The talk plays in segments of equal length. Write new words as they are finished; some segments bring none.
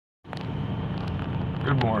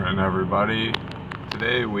Good morning, everybody.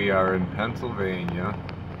 Today we are in Pennsylvania.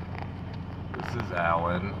 This is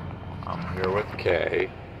Alan. I'm here with Kay.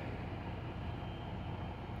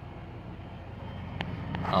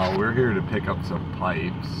 We're here to pick up some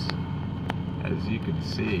pipes. As you can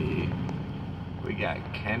see, we got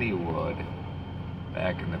Kennywood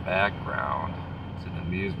back in the background. It's an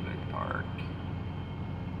amusement park.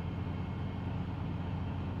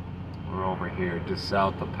 We're over here just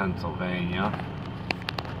south of Pennsylvania.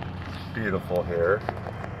 Beautiful here.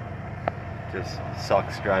 Just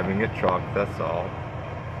sucks driving a truck, that's all.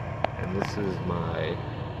 And this is my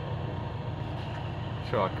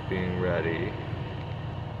truck being ready.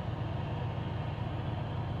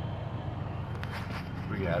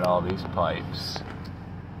 We got all these pipes.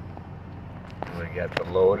 We got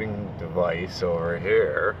the loading device over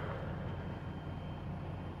here.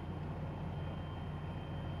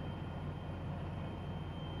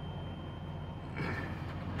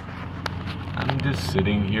 I'm just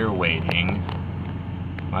sitting here waiting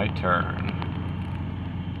my turn.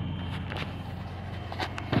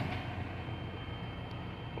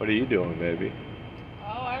 What are you doing, baby? Oh,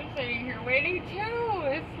 I'm sitting here waiting too.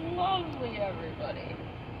 It's lovely, everybody.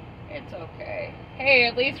 It's okay. Hey,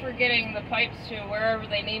 at least we're getting the pipes to wherever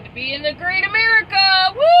they need to be in the great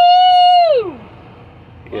America. Woo!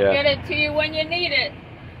 We'll get it to you when you need it.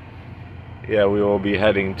 Yeah, we will be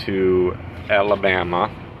heading to Alabama,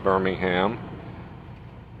 Birmingham.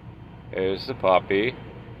 There's the puppy.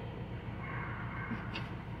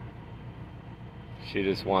 She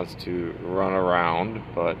just wants to run around,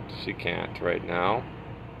 but she can't right now.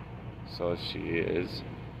 So she is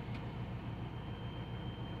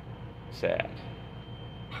sad.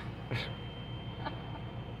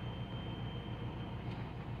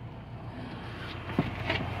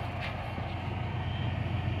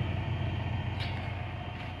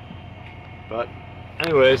 But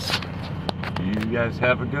anyways, you guys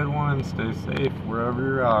have a good one. Stay safe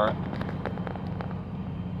wherever you are.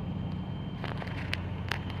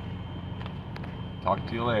 Talk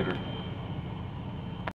to you later.